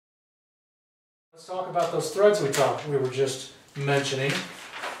Let's talk about those threads we were just mentioning.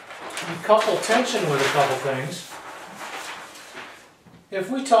 You couple tension with a couple things.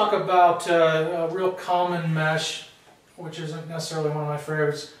 If we talk about a real common mesh, which isn't necessarily one of my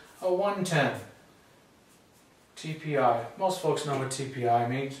favorites, a 110 TPI. Most folks know what TPI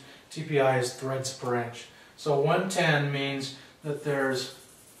means. TPI is threads per inch. So 110 means that there's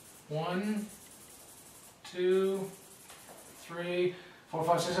 1, 2, 3, 4,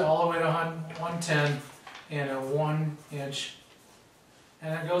 5, 6, all the way to 110 in a 1 inch,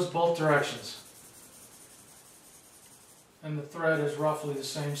 and it goes both directions. And the thread is roughly the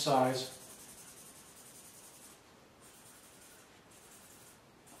same size.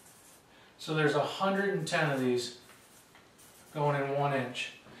 So there's 110 of these going in 1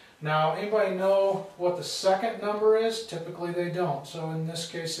 inch. Now, anybody know what the second number is? Typically they don't. So in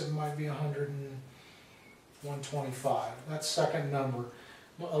this case it might be 125. That's second number.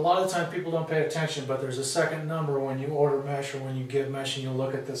 A lot of the time people don't pay attention, but there's a second number when you order mesh or when you get mesh and you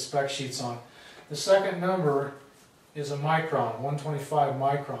look at the spec sheets on. The second number is a micron, 125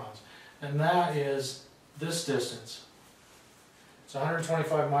 microns, and that is this distance. It's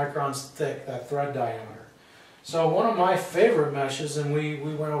 125 microns thick, that thread diameter. So one of my favorite meshes, and we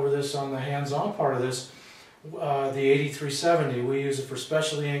went over this on the hands-on part of this, the 8370, we use it for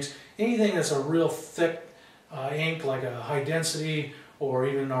specialty inks. Anything that's a real thick ink, like a high density, or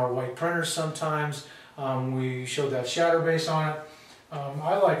even our white printers sometimes. We showed that shatter base on it.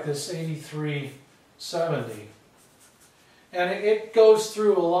 I like this 8370. And it goes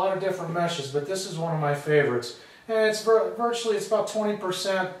through a lot of different meshes, but this is one of my favorites. And it's virtually, it's about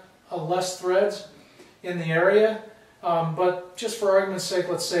 20% less threads in the area. But just for argument's sake,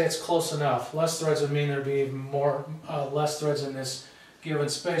 let's say it's close enough. Less threads would mean there'd be even more, less threads in this given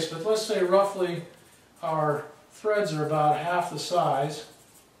space. But let's say roughly our threads are about half the size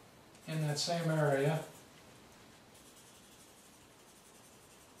in that same area.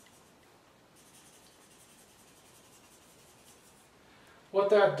 What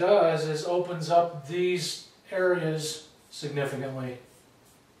that does is opens up these areas significantly.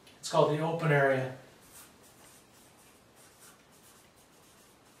 It's called the open area.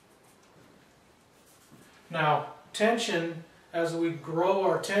 Now, tension, as we grow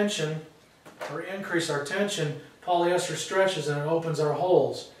our tension or increase our tension, polyester stretches and it opens our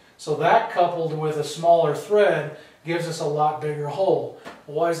holes. So that coupled with a smaller thread gives us a lot bigger hole.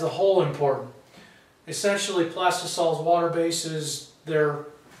 Why is the hole important? Essentially, Plastisol's water bases, they're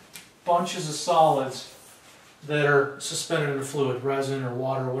bunches of solids that are suspended in a fluid, resin or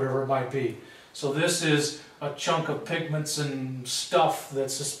water or whatever it might be. So this is a chunk of pigments and stuff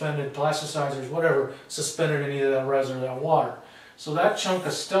that's suspended, plasticizers, whatever, suspended in either that resin or that water. So that chunk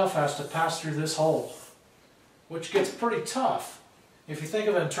of stuff has to pass through this hole, which gets pretty tough. If you think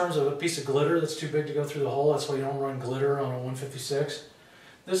of it in terms of a piece of glitter that's too big to go through the hole, that's why you don't run glitter on a 156.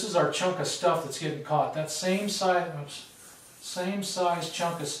 This is our chunk of stuff that's getting caught. That same size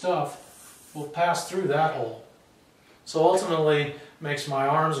chunk of stuff will pass through that hole. So ultimately makes my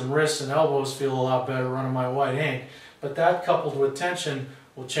arms and wrists and elbows feel a lot better running my white ink. But that coupled with tension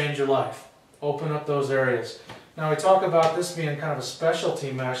will change your life. Open up those areas. Now we talk about this being kind of a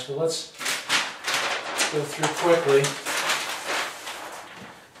specialty mesh, but let's go through quickly.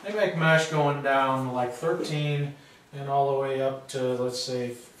 They make mesh going down like 13 and all the way up to, let's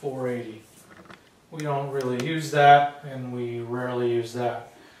say, 480. We don't really use that, and we rarely use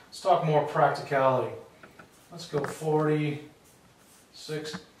that. Let's talk more practicality. Let's go 40,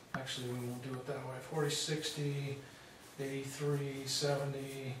 60, actually we won't do it that way. 40, 60, 83,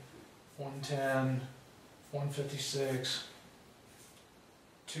 70, 110, 156,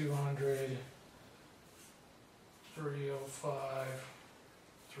 200, 305,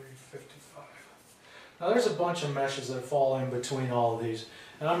 355. Now there's a bunch of meshes that fall in between all of these.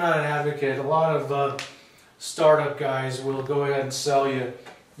 And I'm not an advocate. A lot of startup guys will go ahead and sell you,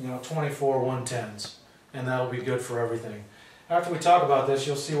 24 110s. And that'll be good for everything. After we talk about this,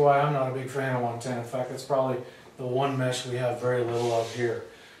 you'll see why I'm not a big fan of 110. In fact, that's probably the one mesh we have very little of here.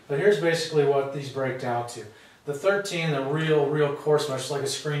 But here's basically what these break down to. The 13, the real coarse mesh, like a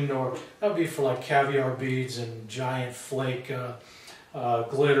screen door, that would be for like caviar beads and giant flake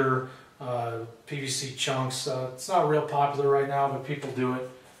glitter, PVC chunks. It's not real popular right now, but people do it.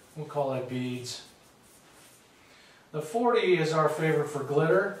 We'll call that beads. The 40 is our favorite for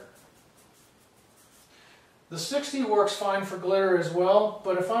glitter. The 60 works fine for glitter as well,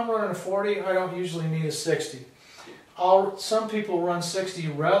 but if I'm running a 40, I don't usually need a 60. Some people run 60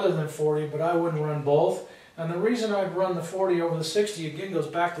 rather than 40, but I wouldn't run both. And the reason I'd run the 40 over the 60 again goes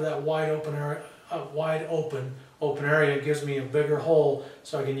back to that wide open open area. It gives me a bigger hole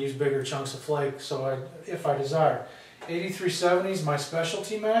so I can use bigger chunks of flake if I desire. 8370 is my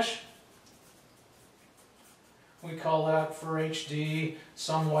specialty mesh. We call that for HD,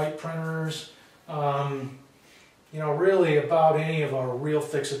 some white printers, you know, really about any of our real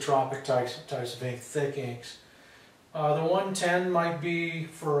thixotropic types of ink, thick inks. The 110 might be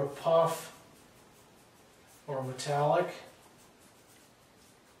for a puff or metallic.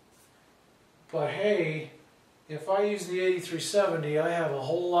 But hey, if I use the 8370, I have a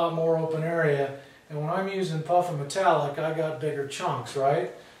whole lot more open area, and when I'm using puff and metallic, I got bigger chunks,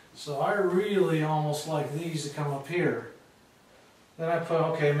 right? So I really almost like these to come up here. Then I put,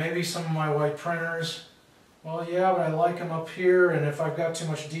 okay, maybe some of my white printers. Well, yeah, but I like them up here, and if I've got too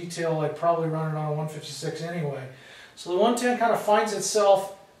much detail, I'd probably run it on a 156 anyway. So the 110 kind of finds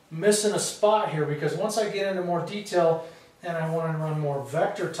itself missing a spot here, because once I get into more detail and I want to run more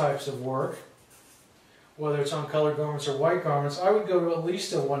vector types of work, whether it's on colored garments or white garments, I would go to at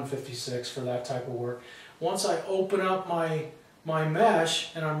least a 156 for that type of work. Once I open up my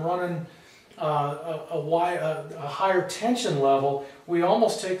mesh and I'm running a higher tension level, we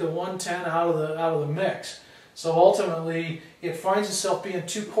almost take the 110 out of the mix. So ultimately, it finds itself being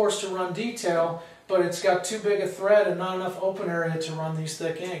too coarse to run detail, but it's got too big a thread and not enough open area to run these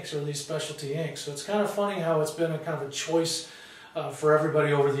thick inks or these specialty inks. So it's kind of funny how it's been a kind of a choice for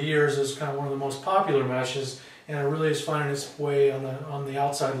everybody over the years as kind of one of the most popular meshes, and it really is finding its way on the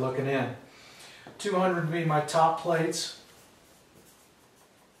outside looking in. 200 would be my top plates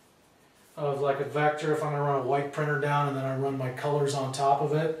of like a vector if I'm going to run a white printer down and then I run my colors on top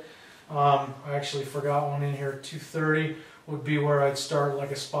of it. I actually forgot one in here. 230 would be where I'd start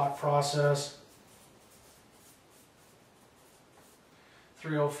like a spot process.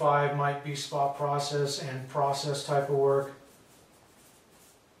 305 might be spot process and process type of work.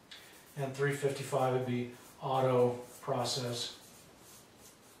 And 355 would be auto process.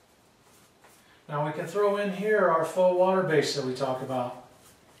 Now we can throw in here our faux water base that we talked about,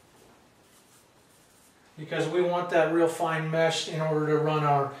 because we want that real fine mesh in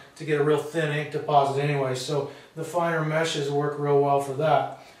order to get a real thin ink deposit anyway. So the finer meshes work real well for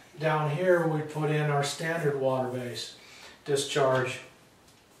that. Down here we put in our standard water base discharge.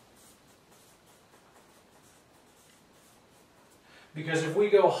 Because if we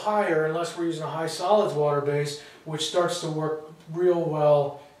go higher, unless we're using a high solids water base, which starts to work real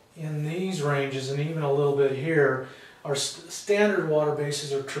well in these ranges and even a little bit here, our standard water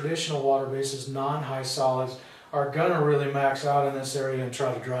bases or traditional water bases, non-high solids, are going to really max out in this area and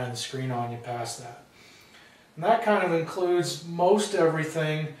try to dry the screen on you past that. And that kind of includes most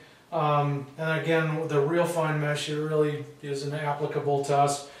everything. And again, the real fine mesh, it really isn't applicable to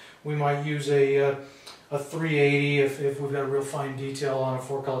us. We might use a 380 if we've got a real fine detail on a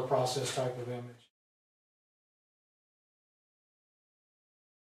 4-color process type of image.